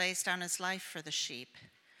lays down his life for the sheep.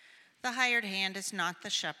 The hired hand is not the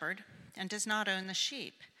shepherd and does not own the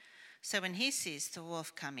sheep. So when he sees the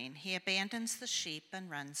wolf coming, he abandons the sheep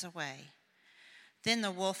and runs away. Then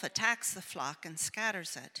the wolf attacks the flock and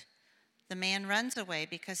scatters it. The man runs away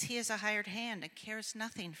because he is a hired hand and cares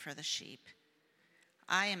nothing for the sheep.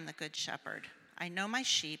 I am the good shepherd. I know my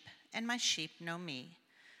sheep, and my sheep know me.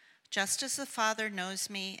 Just as the Father knows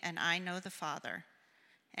me, and I know the Father,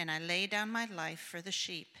 and I lay down my life for the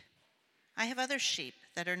sheep. I have other sheep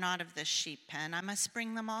that are not of this sheep pen. I must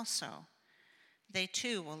bring them also. They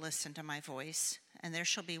too will listen to my voice, and there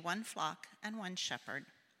shall be one flock and one shepherd.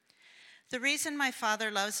 The reason my Father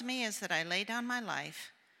loves me is that I lay down my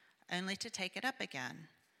life, only to take it up again.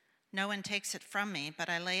 No one takes it from me, but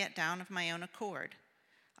I lay it down of my own accord.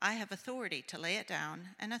 I have authority to lay it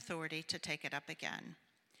down and authority to take it up again.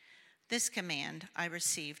 This command I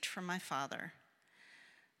received from my Father.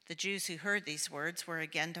 The Jews who heard these words were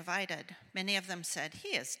again divided. Many of them said,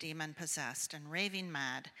 "He is demon-possessed and raving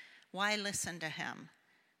mad. Why listen to him?"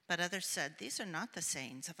 But others said, "These are not the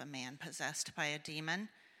sayings of a man possessed by a demon.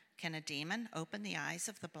 Can a demon open the eyes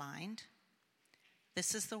of the blind?"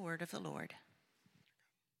 This is the word of the Lord.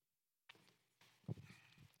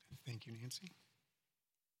 Thank you, Nancy.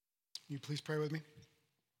 Will you please pray with me?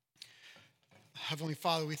 Heavenly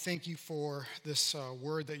Father, we thank you for this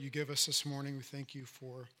word that you give us this morning. We thank you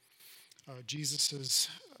for Jesus'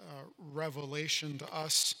 revelation to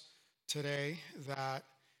us today that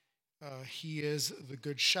he is the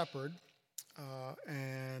good shepherd.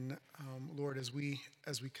 And Lord, as we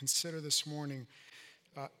consider this morning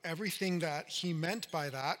everything that he meant by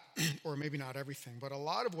that, or maybe not everything, but a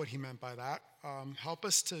lot of what he meant by that, help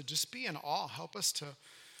us to just be in awe. Help us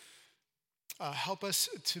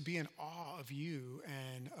to be in awe of you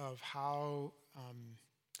and of how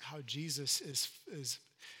Jesus is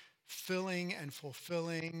filling and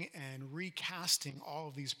fulfilling and recasting all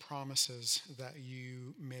of these promises that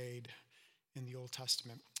you made in the Old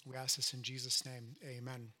Testament. We ask this in Jesus' name,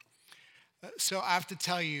 amen. So I have to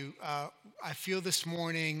tell you, I feel this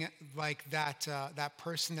morning like that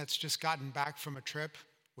person that's just gotten back from a trip,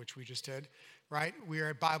 which we just did, right? We were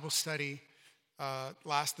at Bible study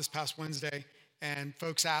this past Wednesday, and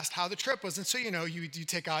folks asked how the trip was. And so, you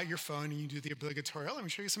take out your phone and you do the obligatory, let me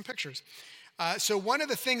show you some pictures. So one of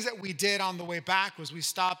the things that we did on the way back was we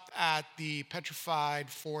stopped at the Petrified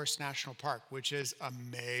Forest National Park, which is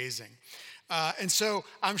amazing. And so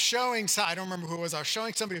I don't remember who it was, I was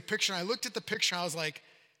showing somebody a picture, and I looked at the picture, and I was like,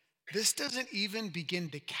 this doesn't even begin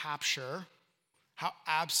to capture how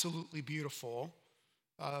absolutely beautiful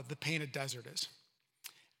the Painted Desert is.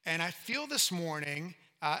 And I feel this morning,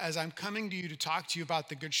 as I'm coming to you to talk to you about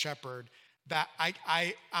the Good Shepherd, that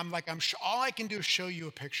all I can do is show you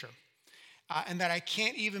a picture. And that I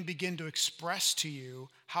can't even begin to express to you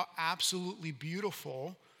how absolutely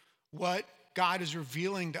beautiful what God is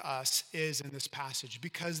revealing to us is in this passage,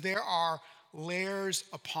 because there are layers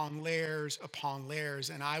upon layers upon layers,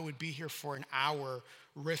 and I would be here for an hour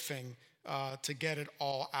riffing to get it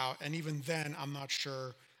all out. And even then, I'm not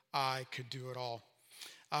sure I could do it all.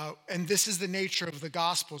 And this is the nature of the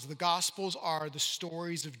Gospels. The Gospels are the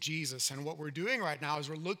stories of Jesus. And what we're doing right now is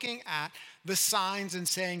we're looking at the signs and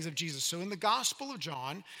sayings of Jesus. So in the Gospel of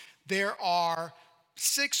John, there are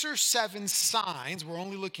 6 or 7 signs. We're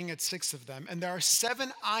only looking at 6 of them. And there are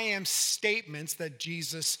 7 I am statements that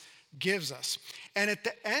Jesus gives us. And at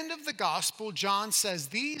the end of the gospel, John says,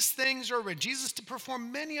 these things are written. Jesus to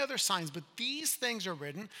perform many other signs, but these things are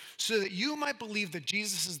written so that you might believe that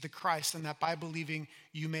Jesus is the Christ, and that by believing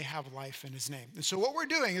you may have life in his name. And so what we're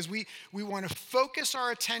doing is we want to focus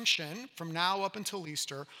our attention from now up until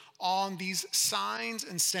Easter on these signs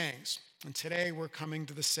and sayings. And today we're coming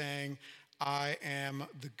to the saying, I am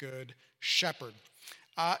the good shepherd.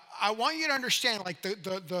 I want you to understand, like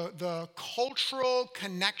the cultural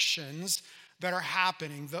connections that are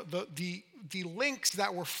happening, the links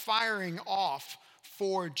that were firing off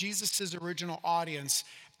for Jesus' original audience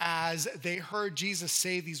as they heard Jesus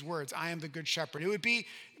say these words, I am the good shepherd. It would be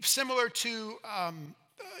similar to,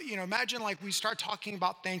 imagine like we start talking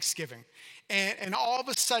about Thanksgiving. And all of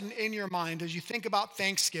a sudden in your mind, as you think about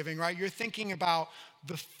Thanksgiving, right, you're thinking about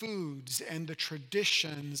the foods and the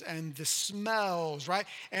traditions and the smells, right?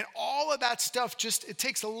 And all of that stuff it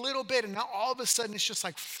takes a little bit, and now all of a sudden it's just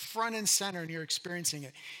like front and center and you're experiencing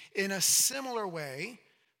it. In a similar way,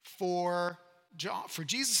 for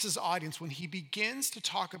Jesus' audience, when he begins to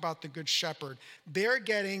talk about the Good Shepherd, they're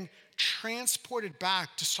getting transported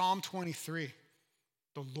back to Psalm 23.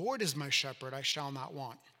 The Lord is my shepherd, I shall not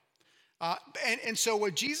want. And so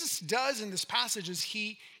what Jesus does in this passage is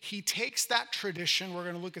he takes that tradition. We're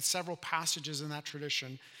going to look at several passages in that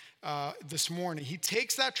tradition this morning. He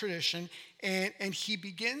takes that tradition and he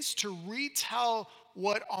begins to retell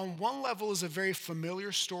what on one level is a very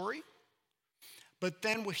familiar story. But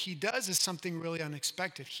then what he does is something really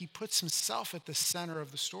unexpected. He puts himself at the center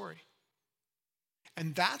of the story.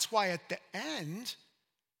 And that's why at the end,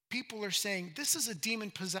 people are saying, this is a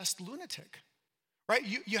demon-possessed lunatic. Right?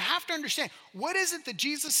 You have to understand, what is it that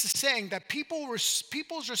Jesus is saying that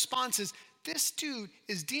people's response is, this dude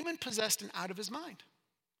is demon-possessed and out of his mind.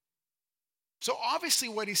 So obviously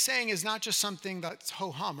what he's saying is not just something that's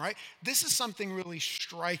ho-hum, right? This is something really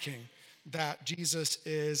striking that Jesus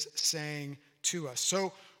is saying to us.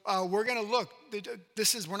 So we're going to look,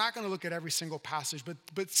 we're not going to look at every single passage,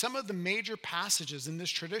 but some of the major passages in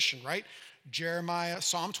this tradition, right?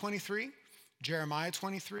 Psalm 23, Jeremiah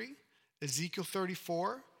 23, Ezekiel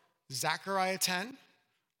 34, Zechariah 10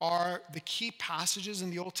 are the key passages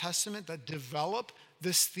in the Old Testament that develop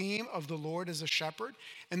this theme of the Lord as a shepherd.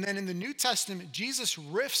 And then in the New Testament, Jesus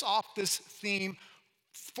riffs off this theme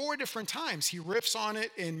 4 different times. He riffs on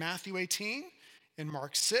it in Matthew 18, in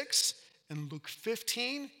Mark 6, in Luke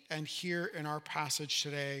 15, and here in our passage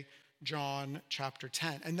today, John chapter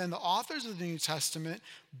 10. And then the authors of the New Testament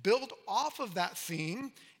build off of that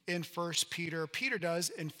theme in 1 Peter. Peter does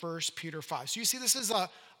in 1 Peter 5. So you see, this is a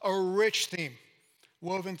rich theme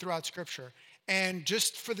woven throughout Scripture. And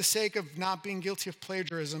just for the sake of not being guilty of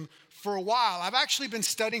plagiarism, for a while, I've actually been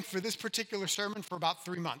studying for this particular sermon for about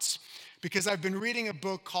 3 months because I've been reading a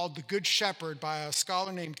book called The Good Shepherd by a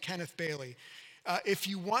scholar named Kenneth Bailey. If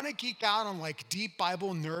you want to geek out on like deep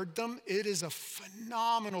Bible nerddom, it is a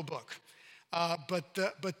phenomenal book. But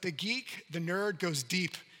the nerd goes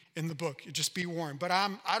deep in the book. You just be warned. But I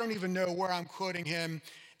don't even know where I'm quoting him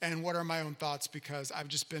and what are my own thoughts because I've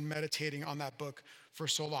just been meditating on that book for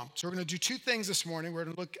so long. So we're going to do 2 things this morning. We're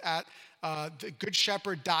going to look at the Good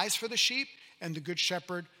Shepherd dies for the sheep and the Good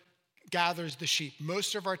Shepherd gathers the sheep.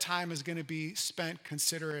 Most of our time is going to be spent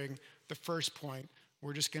considering the first point.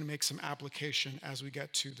 We're just going to make some application as we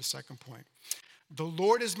get to the second point. The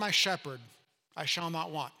Lord is my shepherd, I shall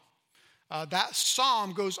not want. That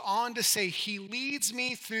psalm goes on to say, he leads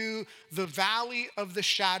me through the valley of the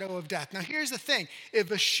shadow of death. Now, here's the thing.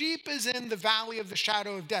 If a sheep is in the valley of the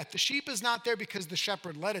shadow of death, the sheep is not there because the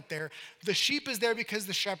shepherd led it there. The sheep is there because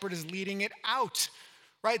the shepherd is leading it out,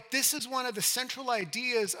 right? This is one of the central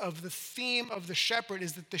ideas of the theme of the shepherd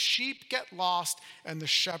is that the sheep get lost and the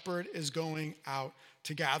shepherd is going out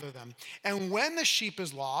to gather them. And when the sheep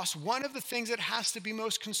is lost, one of the things it has to be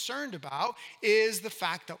most concerned about is the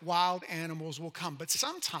fact that wild animals will come. But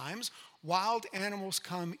sometimes wild animals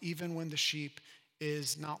come even when the sheep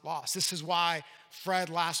is not lost. This is why Fred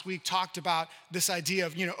last week talked about this idea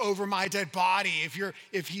of, over my dead body, if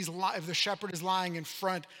the shepherd is lying in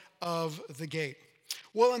front of the gate.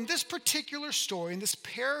 Well, in this particular story, in this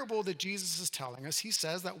parable that Jesus is telling us, he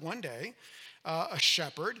says that one day, a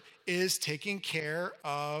shepherd is taking care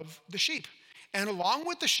of the sheep. And along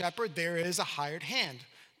with the shepherd, there is a hired hand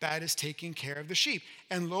that is taking care of the sheep.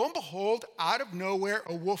 And lo and behold, out of nowhere,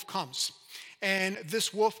 a wolf comes. And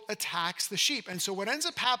this wolf attacks the sheep. And so what ends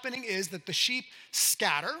up happening is that the sheep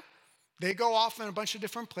scatter. They go off in a bunch of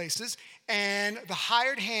different places. And the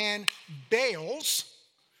hired hand bails.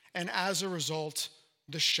 And as a result,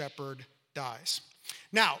 the shepherd dies.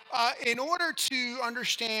 Now, in order to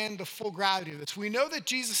understand the full gravity of this, we know that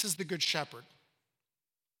Jesus is the good shepherd.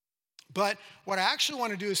 But what I actually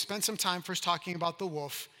want to do is spend some time first talking about the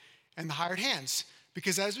wolf and the hired hands.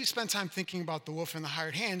 Because as we spend time thinking about the wolf and the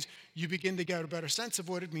hired hands, you begin to get a better sense of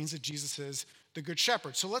what it means that Jesus is the good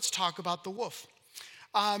shepherd. So let's talk about the wolf.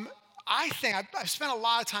 I've spent a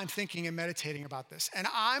lot of time thinking and meditating about this. And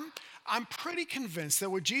I'm pretty convinced that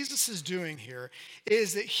what Jesus is doing here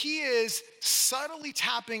is that he is subtly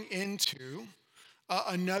tapping into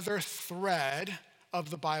another thread of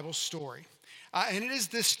the Bible story. And it is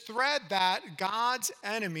this thread that God's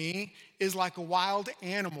enemy is like a wild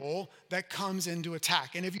animal that comes into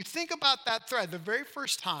attack. And if you think about that thread, the very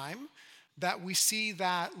first time that we see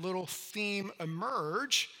that little theme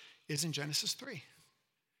emerge is in Genesis 3.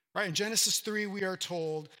 Right, in Genesis 3, we are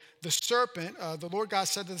told the serpent, the Lord God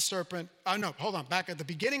said to the serpent, back at the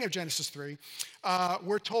beginning of Genesis 3,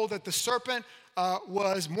 we're told that the serpent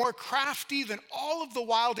was more crafty than all of the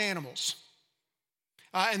wild animals.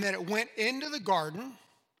 And that it went into the garden,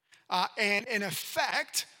 and in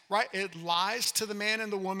effect, right, it lies to the man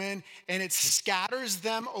and the woman, and it scatters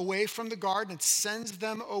them away from the garden, it sends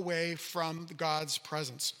them away from God's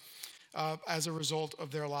presence as a result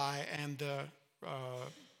of their lie and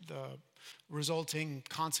the resulting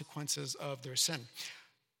consequences of their sin.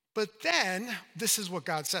 But then, this is what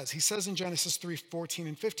God says. He says in Genesis 3:14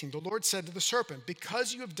 and 15, the Lord said to the serpent,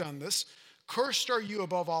 because you have done this, cursed are you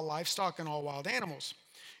above all livestock and all wild animals.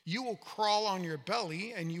 You will crawl on your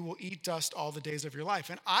belly, and you will eat dust all the days of your life.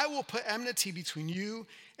 And I will put enmity between you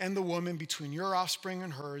and the woman, between your offspring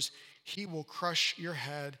and hers. He will crush your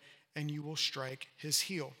head, and you will strike his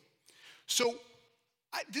heel. So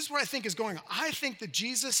this is what I think is going on. I think that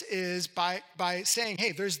Jesus is, by saying,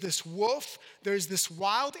 hey, there's this wolf, there's this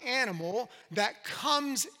wild animal that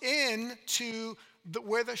comes in to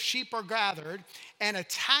where the sheep are gathered and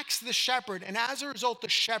attacks the shepherd. And as a result, the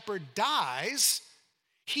shepherd dies.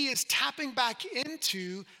 He is tapping back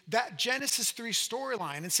into that Genesis 3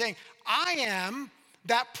 storyline and saying, I am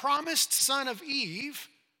that promised son of Eve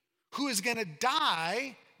who is going to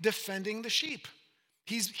die defending the sheep.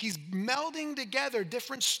 He's melding together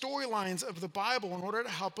different storylines of the Bible in order to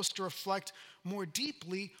help us to reflect more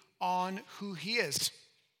deeply on who he is.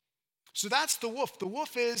 So that's the wolf. The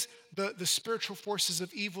wolf is the spiritual forces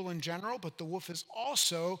of evil in general, but the wolf is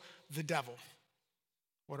also the devil.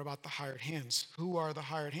 What about the hired hands? Who are the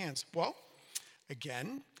hired hands? Well,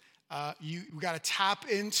 again, we got to tap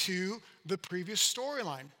into the previous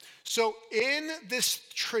storyline. So in this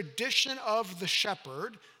tradition of the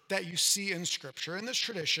shepherd that you see in Scripture, in this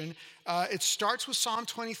tradition, it starts with Psalm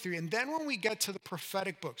 23. And then when we get to the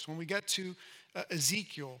prophetic books, when we get to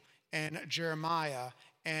Ezekiel and Jeremiah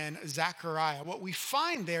and Zechariah, what we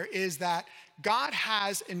find there is that God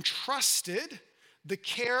has entrusted the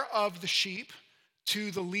care of the sheep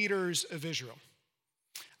to the leaders of Israel.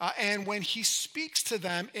 And when he speaks to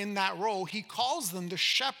them in that role, he calls them the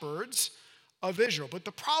shepherds of Israel. But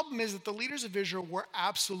the problem is that the leaders of Israel were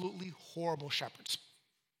absolutely horrible shepherds.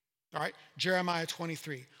 All right, Jeremiah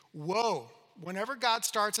 23. Woe. Whenever God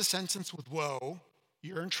starts a sentence with woe,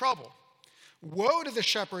 you're in trouble. Woe to the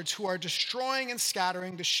shepherds who are destroying and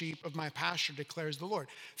scattering the sheep of my pasture, declares the Lord.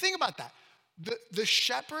 Think about that. The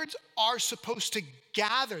shepherds are supposed to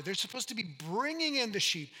gather. They're supposed to be bringing in the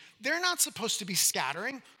sheep. They're not supposed to be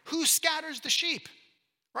scattering. Who scatters the sheep?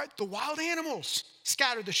 Right? The wild animals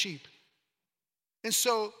scatter the sheep. And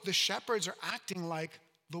so the shepherds are acting like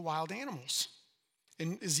the wild animals.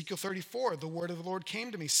 In Ezekiel 34, the word of the Lord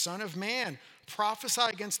came to me, Son of man, prophesy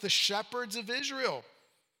against the shepherds of Israel.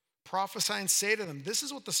 Prophesy and say to them, this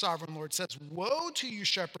is what the sovereign Lord says. Woe to you,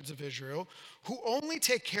 shepherds of Israel, who only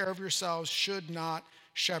take care of yourselves. Should not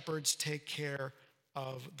shepherds take care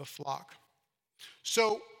of the flock?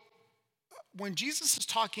 So when Jesus is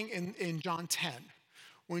talking in John 10,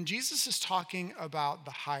 when Jesus is talking about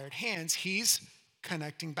the hired hands, he's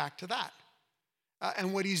connecting back to that.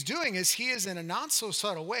 And what he's doing is he is, in a not so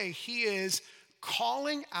subtle way, he is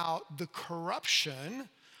calling out the corruption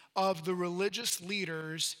of the religious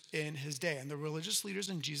leaders in his day. And the religious leaders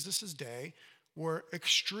in Jesus' day were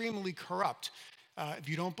extremely corrupt. If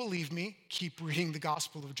you don't believe me, keep reading the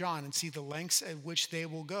Gospel of John and see the lengths at which they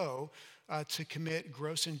will go to commit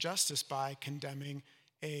gross injustice by condemning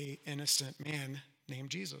an innocent man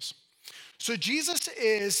named Jesus. So Jesus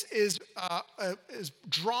is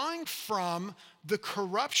drawing from the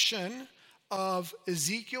corruption of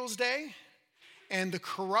Ezekiel's day and the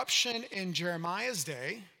corruption in Jeremiah's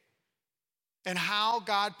day and how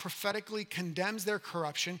God prophetically condemns their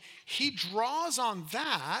corruption. He draws on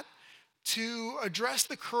that to address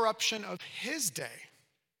the corruption of his day,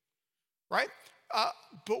 right?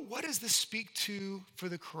 But what does this speak to for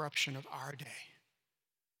the corruption of our day?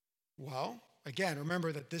 Well, again,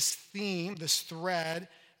 remember that this theme, this thread,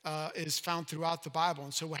 is found throughout the Bible.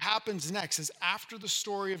 And so what happens next is after the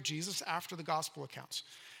story of Jesus, after the gospel accounts,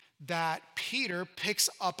 that Peter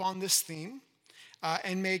picks up on this theme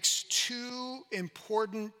and makes two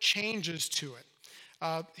important changes to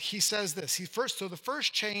it. He says this. So the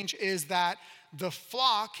first change is that the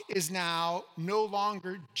flock is now no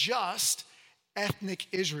longer just ethnic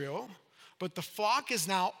Israel, but the flock is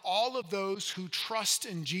now all of those who trust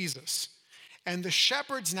in Jesus. And the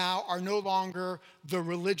shepherds now are no longer the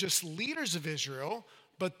religious leaders of Israel,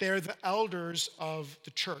 but they're the elders of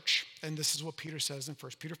the church. And this is what Peter says in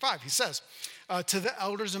 1 Peter 5. He says, to the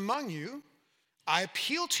elders among you, I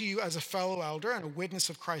appeal to you as a fellow elder and a witness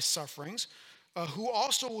of Christ's sufferings, who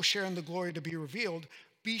also will share in the glory to be revealed.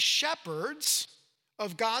 Be shepherds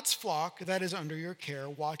of God's flock that is under your care,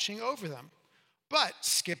 watching over them. But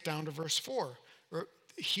skip down to verse 4.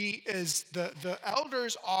 The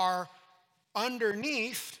elders are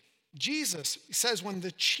underneath Jesus. He says when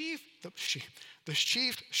the chief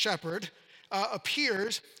shepherd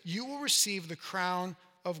appears, you will receive the crown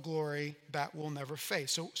of glory that will never fade.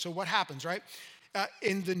 So what happens, right?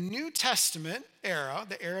 In the New Testament era,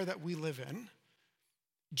 the era that we live in,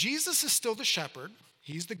 Jesus is still the shepherd.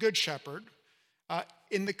 He's the good shepherd.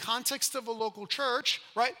 In the context of a local church,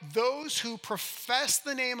 right, those who profess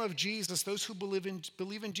the name of Jesus, those who believe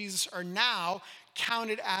in Jesus are now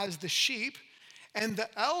counted as the sheep, and the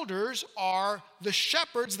elders are the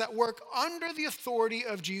shepherds that work under the authority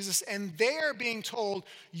of Jesus, and they're being told,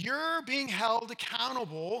 you're being held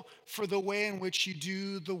accountable for the way in which you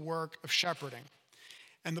do the work of shepherding.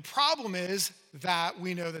 And the problem is that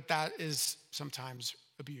we know that that is sometimes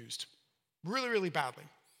abused really, really badly.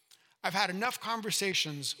 I've had enough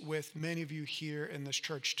conversations with many of you here in this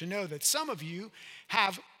church to know that some of you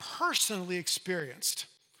have personally experienced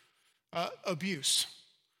abuse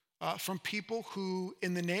from people who,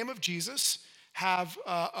 in the name of Jesus, have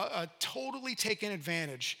totally taken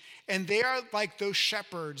advantage. And they are like those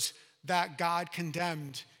shepherds that God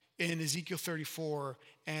condemned in Ezekiel 34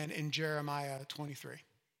 and in Jeremiah 23.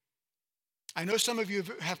 I know some of you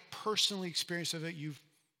have personally experienced it. You've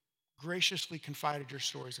graciously confided your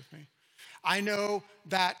stories with me. I know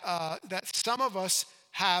that that some of us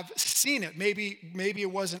have seen it. Maybe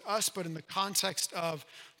it wasn't us, but in the context of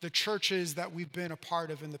the churches that we've been a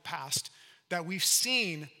part of in the past, that we've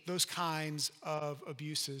seen those kinds of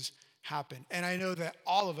abuses happen. And I know that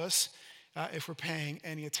all of us, if we're paying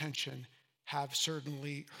any attention, have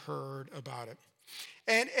certainly heard about it.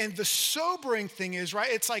 And the sobering thing is, right,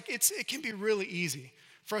 it can be really easy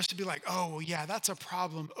for us to be like, oh, well, yeah, that's a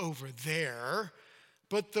problem over there.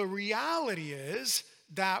 But the reality is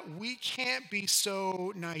that we can't be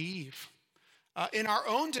so naive. In our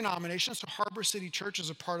own denomination, so Harbor City Church is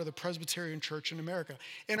a part of the Presbyterian Church in America.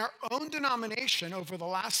 In our own denomination, over the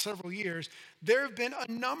last several years, there have been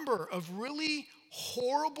a number of really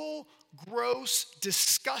horrible, gross,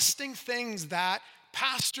 disgusting things that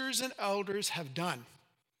pastors and elders have done.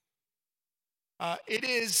 It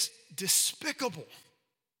is despicable.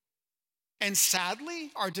 And sadly,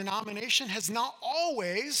 our denomination has not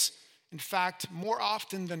always, in fact, more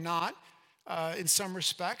often than not, in some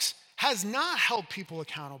respects, has not held people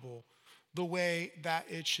accountable the way that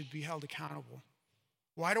it should be held accountable.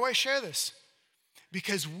 Why do I share this?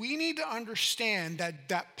 Because we need to understand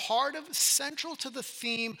that part of central to the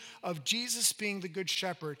theme of Jesus being the good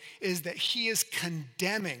shepherd is that he is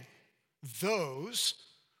condemning those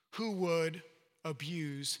who would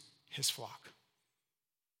abuse his flock.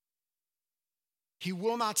 He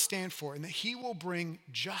will not stand for it, and that he will bring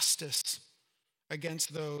justice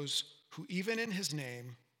against those who, even in his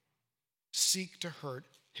name, seek to hurt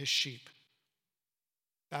his sheep.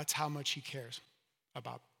 That's how much he cares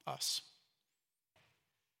about us.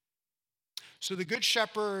 So the good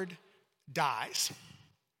shepherd dies.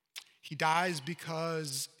 He dies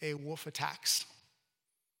because a wolf attacks.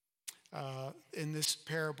 In this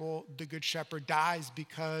parable, the good shepherd dies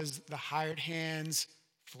because the hired hands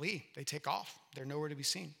flee. They take off. They're nowhere to be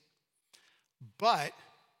seen. But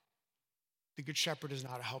the good shepherd is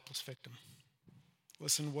not a helpless victim.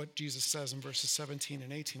 Listen to what Jesus says in verses 17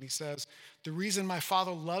 and 18. He says, the reason my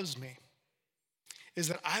Father loves me is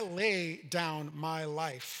that I lay down my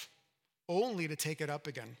life only to take it up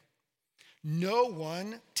again. No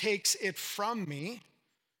one takes it from me,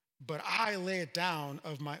 but I lay it down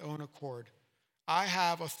of my own accord. I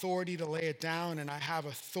have authority to lay it down, and I have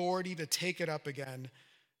authority to take it up again.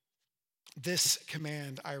 This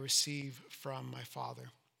command I receive from my Father.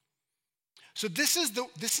 So this is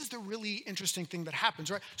the really interesting thing that happens,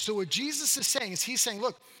 right? So what Jesus is saying is he's saying,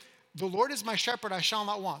 look, the Lord is my shepherd, I shall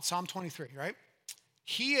not want. Psalm 23, right?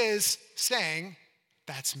 He is saying,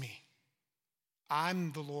 that's me.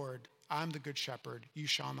 I'm the Lord. I'm the good shepherd. You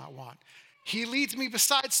shall not want. He leads me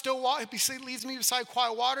beside still water. He leads me beside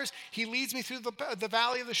quiet waters. He leads me through the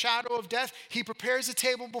valley of the shadow of death. He prepares a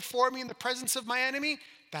table before me in the presence of my enemy.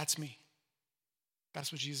 That's me.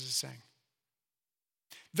 That's what Jesus is saying.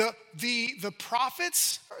 The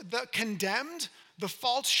prophets, the condemned, the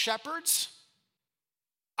false shepherds,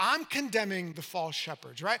 I'm condemning the false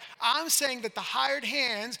shepherds, right? I'm saying that the hired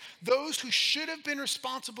hands, those who should have been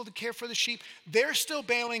responsible to care for the sheep, they're still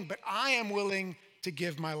bailing, but I am willing to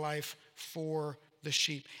give my life for the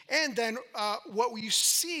sheep. And then what you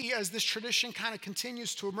see as this tradition kind of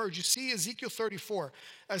continues to emerge, you see Ezekiel 34.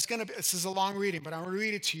 This is a long reading, but I'm going to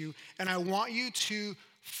read it to you. And I want you to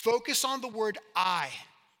focus on the word I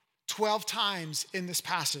 12 times in this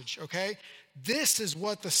passage, okay? This is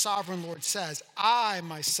what the sovereign Lord says. I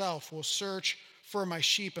myself will search for my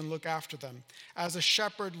sheep and look after them. As a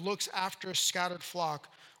shepherd looks after a scattered flock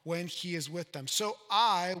when he is with them. So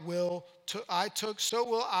will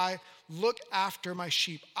I look after my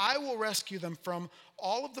sheep. I will rescue them from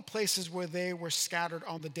all of the places where they were scattered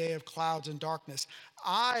on the day of clouds and darkness.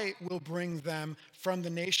 I will bring them from the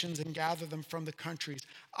nations and gather them from the countries.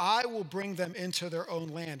 I will bring them into their own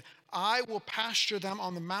land. I will pasture them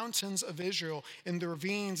on the mountains of Israel, in the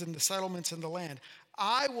ravines and the settlements in the land.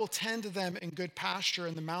 I will tend to them in good pasture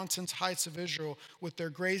in the mountains heights of Israel with their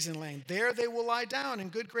grazing land. There they will lie down in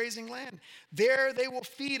good grazing land. There they will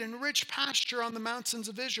feed in rich pasture on the mountains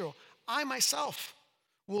of Israel. I myself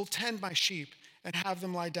will tend my sheep and have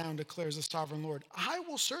them lie down, declares the sovereign Lord. I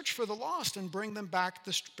will search for the lost and bring back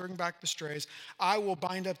the strays. I will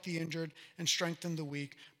bind up the injured and strengthen the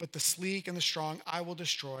weak, but the sleek and the strong I will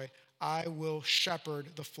destroy. I will shepherd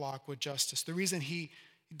the flock with justice. The reason he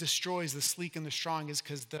destroys the sleek and the strong is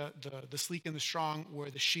because the sleek and the strong were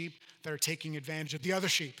the sheep that are taking advantage of the other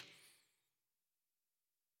sheep.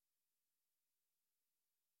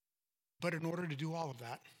 But in order to do all of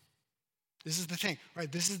that, this is the thing,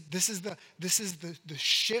 right? This is the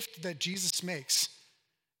shift that Jesus makes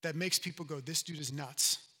that makes people go, this dude is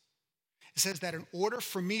nuts. It says that in order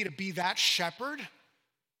for me to be that shepherd,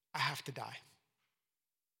 I have to die.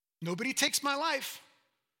 Nobody takes my life.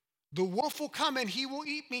 The wolf will come and he will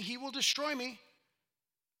eat me. He will destroy me.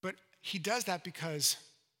 But he does that because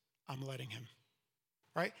I'm letting him,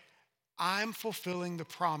 right? I'm fulfilling the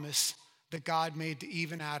promise that God made to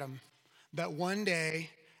Eve and Adam, that one day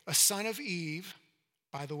a son of Eve,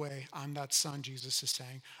 by the way, I'm that son, Jesus is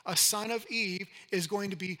saying, a son of Eve is going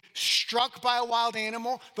to be struck by a wild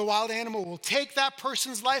animal. The wild animal will take that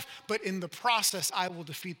person's life, but in the process, I will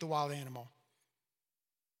defeat the wild animal.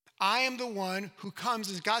 I am the one who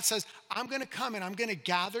comes, as God says, I'm going to come and I'm going to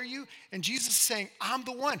gather you. And Jesus is saying, I'm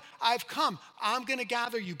the one. I've come. I'm going to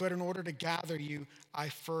gather you. But in order to gather you, I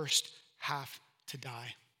first have to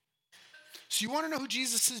die. So you want to know who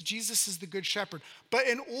Jesus is? Jesus is the good shepherd. But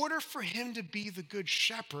in order for him to be the good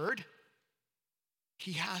shepherd,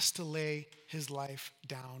 he has to lay his life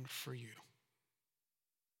down for you.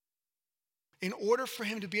 In order for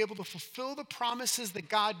him to be able to fulfill the promises that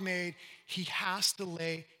God made, he has to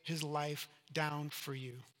lay his life down for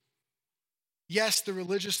you. Yes, the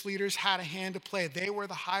religious leaders had a hand to play. They were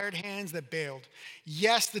the hired hands that bailed.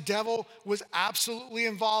 Yes, the devil was absolutely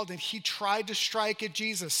involved and he tried to strike at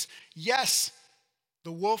Jesus. Yes,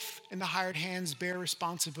 the wolf and the hired hands bear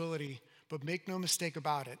responsibility, but make no mistake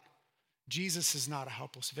about it, Jesus is not a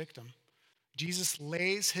helpless victim. Jesus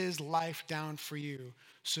lays his life down for you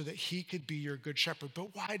so that he could be your good shepherd.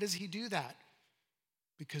 But why does he do that?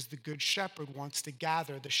 Because the good shepherd wants to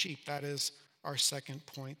gather the sheep. That is our second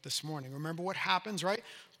point this morning. Remember what happens, right?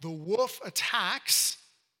 The wolf attacks,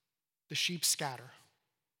 the sheep scatter.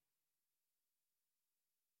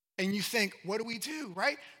 And you think, what do,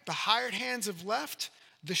 right? The hired hands have left.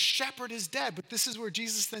 The shepherd is dead. But this is where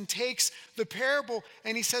Jesus then takes the parable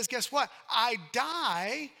and he says, guess what? I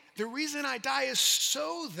die. The reason I die is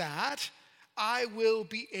so that I will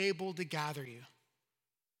be able to gather you.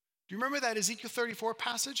 Do you remember that Ezekiel 34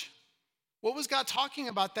 passage? What was God talking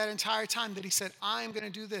about that entire time that he said, I'm going to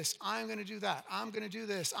do this, I'm going to do that, I'm going to do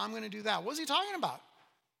this, I'm going to do that? What was he talking about?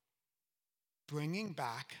 Bringing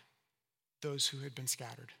back those who had been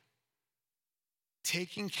scattered.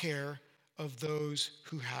 Taking care of those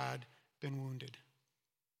who had been wounded.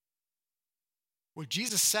 What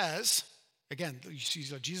Jesus says, again, you see,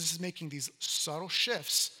 Jesus is making these subtle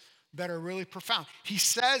shifts that are really profound. He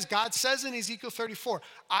says, God says in Ezekiel 34,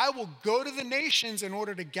 I will go to the nations in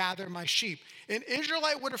order to gather my sheep. An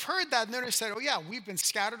Israelite would have heard that and then they said, oh yeah, we've been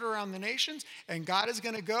scattered around the nations and God is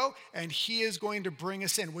going to go and he is going to bring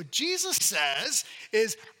us in. What Jesus says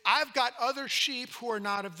is, I've got other sheep who are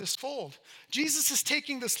not of this fold. Jesus is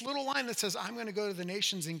taking this little line that says, I'm going to go to the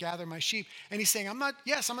nations and gather my sheep. And he's saying, I'm going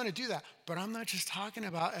to do that, but I'm not just talking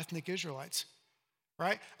about ethnic Israelites.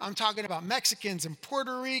 Right? I'm talking about Mexicans and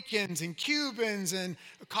Puerto Ricans and Cubans and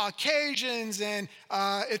Caucasians and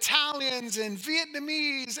Italians and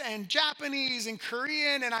Vietnamese and Japanese and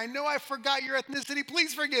Korean. And I know I forgot your ethnicity.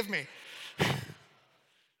 Please forgive me.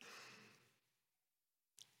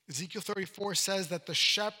 Ezekiel 34 says that the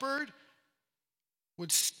shepherd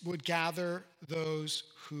would gather those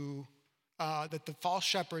who, that the false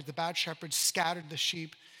shepherd, the bad shepherd, scattered the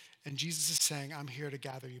sheep. And Jesus is saying, I'm here to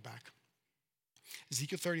gather you back.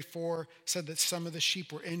 Ezekiel 34 said that some of the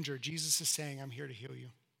sheep were injured. Jesus is saying, I'm here to heal you.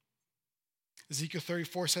 Ezekiel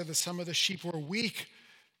 34 said that some of the sheep were weak.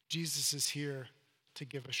 Jesus is here to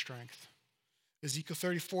give us strength. Ezekiel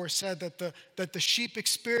 34 said that the sheep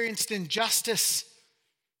experienced injustice.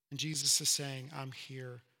 And Jesus is saying, I'm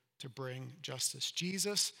here to bring justice.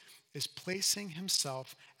 Jesus is placing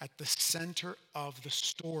himself at the center of the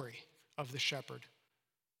story of the shepherd.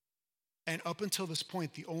 And up until this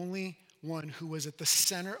point, the only one who was at the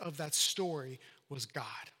center of that story was God.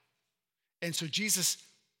 And so Jesus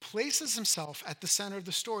places himself at the center of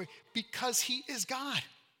the story because he is God.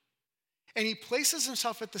 And he places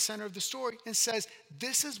himself at the center of the story and says,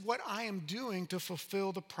 this is what I am doing to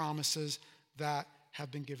fulfill the promises that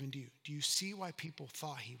have been given to you. Do you see why people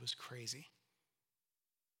thought he was crazy?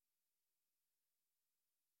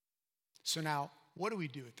 So now, what do we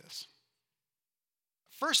do with this?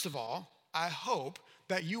 First of all, I hope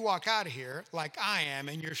that you walk out of here like I am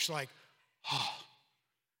and you're just like, oh,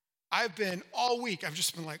 I've been all week, I've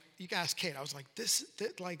just been like, you can ask Kate, I was like, there's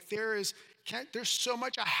so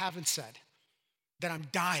much I haven't said that I'm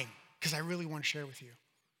dying because I really want to share with you.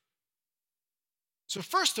 So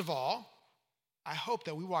first of all, I hope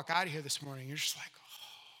that we walk out of here this morning and you're just like,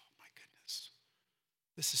 oh my goodness,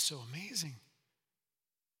 this is so amazing.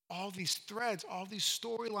 All these threads, all these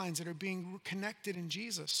storylines that are being connected in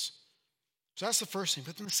Jesus. So that's the first thing.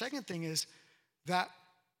 But then the second thing is that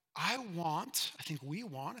I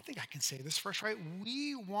think I can say this first, right?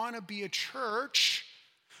 We want to be a church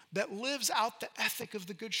that lives out the ethic of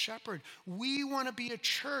the Good Shepherd. We want to be a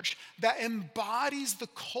church that embodies the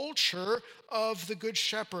culture of the Good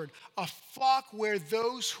Shepherd, a flock where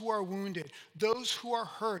those who are wounded, those who are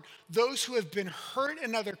hurt, those who have been hurt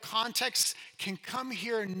in other contexts can come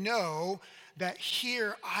here and know that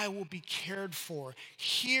here I will be cared for,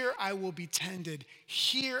 here I will be tended,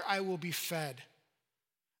 here I will be fed.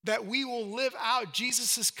 That we will live out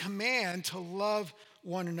Jesus' command to love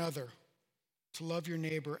one another, to love your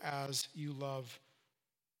neighbor as you love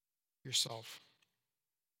yourself.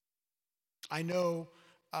 I know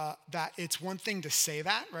that it's one thing to say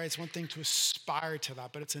that, right? It's one thing to aspire to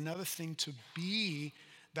that, but it's another thing to be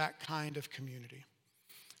that kind of community.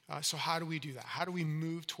 So how do we do that? How do we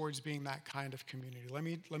move towards being that kind of community?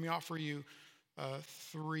 Let me offer you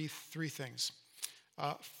three things.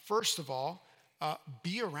 First of all,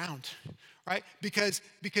 be around, right? Because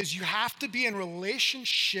you have to be in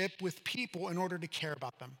relationship with people in order to care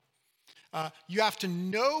about them. You have to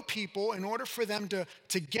know people in order for them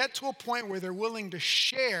to get to a point where they're willing to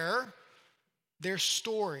share their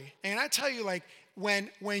story. And I tell you, like, when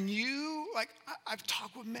you, like, I've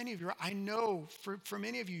talked with many of you, right? I know for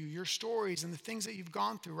many of you, your stories and the things that you've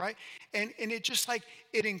gone through, right? And it just like,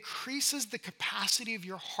 it increases the capacity of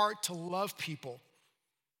your heart to love people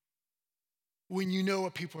when you know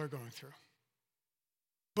what people are going through.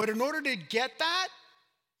 But in order to get that,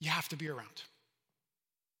 you have to be around.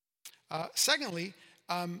 Secondly,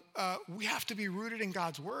 we have to be rooted in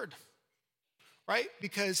God's word, right?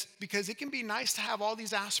 Because it can be nice to have all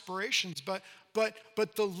these aspirations, but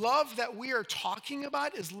the love that we are talking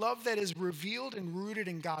about is love that is revealed and rooted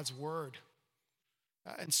in God's word.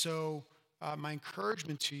 And so my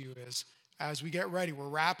encouragement to you is, as we get ready, we're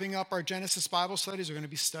wrapping up our Genesis Bible studies. We're going to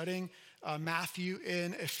be studying Matthew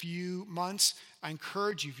in a few months. I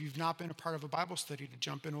encourage you, if you've not been a part of a Bible study, to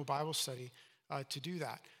jump into a Bible study to do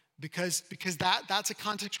that. Because that's a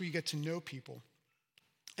context where you get to know people.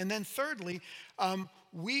 And then thirdly,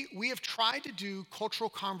 we have tried to do cultural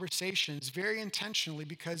conversations very intentionally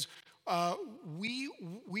because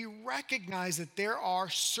we recognize that there are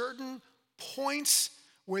certain points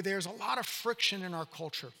where there's a lot of friction in our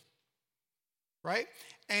culture, right?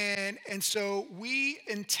 And so we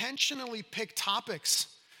intentionally pick topics,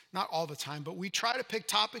 not all the time, but we try to pick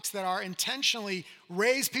topics that are intentionally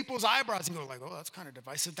raise people's eyebrows and go like, oh, that's kind of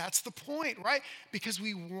divisive. That's the point, right? Because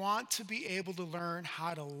we want to be able to learn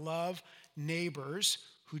how to love neighbors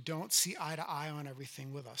who don't see eye to eye on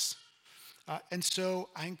everything with us. And so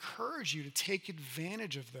I encourage you to take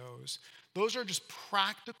advantage of those. Those are just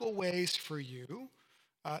practical ways for you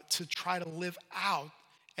to try to live out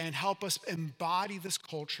and help us embody this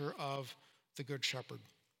culture of the Good Shepherd.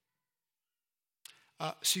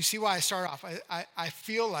 So you see why I start off. I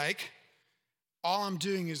feel like all I'm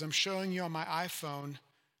doing is I'm showing you on my iPhone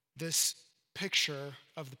this picture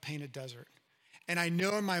of the painted desert. And I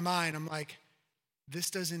know in my mind, I'm like, this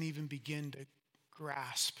doesn't even begin to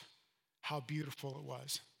grasp how beautiful it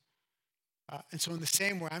was. And so in the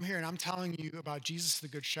same way, I'm here and I'm telling you about Jesus the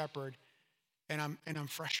Good Shepherd, and I'm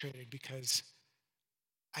frustrated because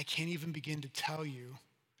I can't even begin to tell you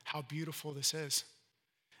how beautiful this is.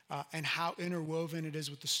 And how interwoven it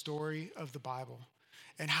is with the story of the Bible,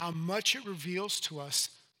 and how much it reveals to us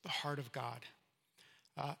the heart of God.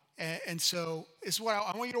 And so it's what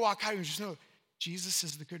I want you to walk out and just know, Jesus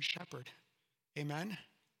is the Good Shepherd. Amen?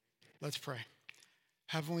 Let's pray.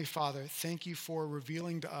 Heavenly Father, thank you for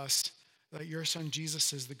revealing to us that your son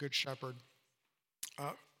Jesus is the Good Shepherd.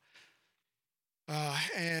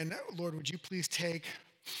 And Lord, would you please take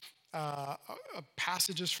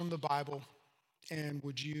passages from the Bible, and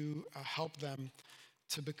would you help them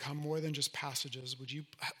to become more than just passages? Would you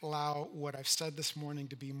allow what I've said this morning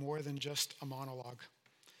to be more than just a monologue,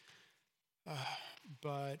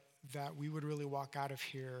 but that we would really walk out of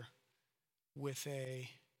here with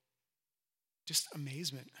just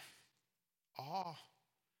amazement, awe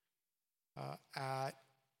at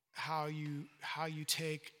how you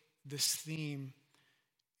take this theme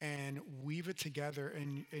and weave it together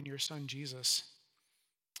in your Son Jesus,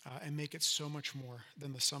 and make it so much more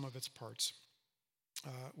than the sum of its parts.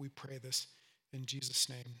 We pray this in Jesus'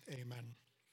 name, amen.